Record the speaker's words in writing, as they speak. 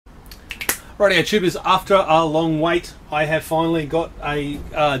Rightio tubers, after a long wait I have finally got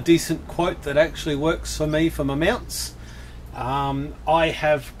a decent quote that actually works for me for my mounts. I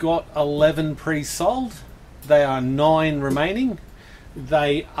have got 11 pre-sold. They are 9 remaining.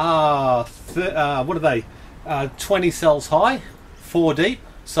 They are 20 cells high, 4 deep,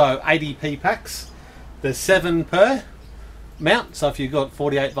 so 80p packs. There's 7 per mount, so if you've got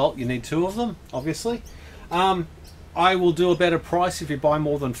 48 volt you need 2 of them, obviously. I will do a better price if you buy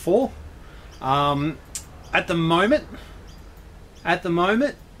more than 4. At the moment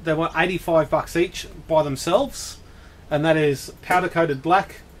they were $85 each by themselves, and that is powder coated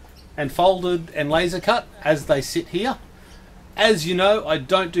black and folded and laser cut as they sit here. As you know, I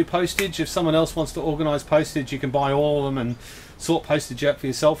don't do postage. If someone else wants to organise postage, you can buy all of them and sort postage out for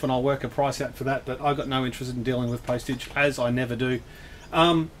yourself, and I'll work a price out for that, but I've got no interest in dealing with postage, as I never do.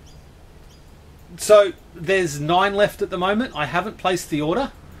 So there's 9 left at the moment. I haven't placed the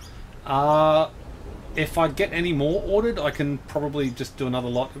order. If I get any more ordered, I can probably just do another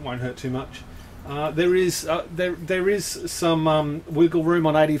lot. It won't hurt too much. There is some wiggle room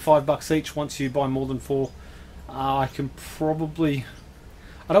on $85 each once you buy more than 4. I can probably...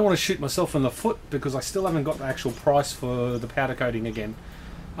 I don't want to shoot myself in the foot because I still haven't got the actual price for the powder coating again.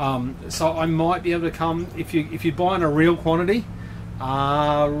 So I might be able to come if you buy in a real quantity.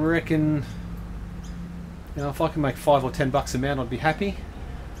 I reckon, you know, if I can make $5 or $10 a mount, I'd be happy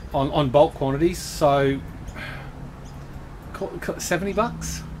on bulk quantities. So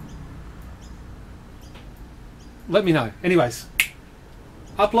 $70. Let me know. Anyways,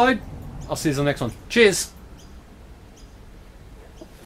 upload. I'll see you in the next one. Cheers.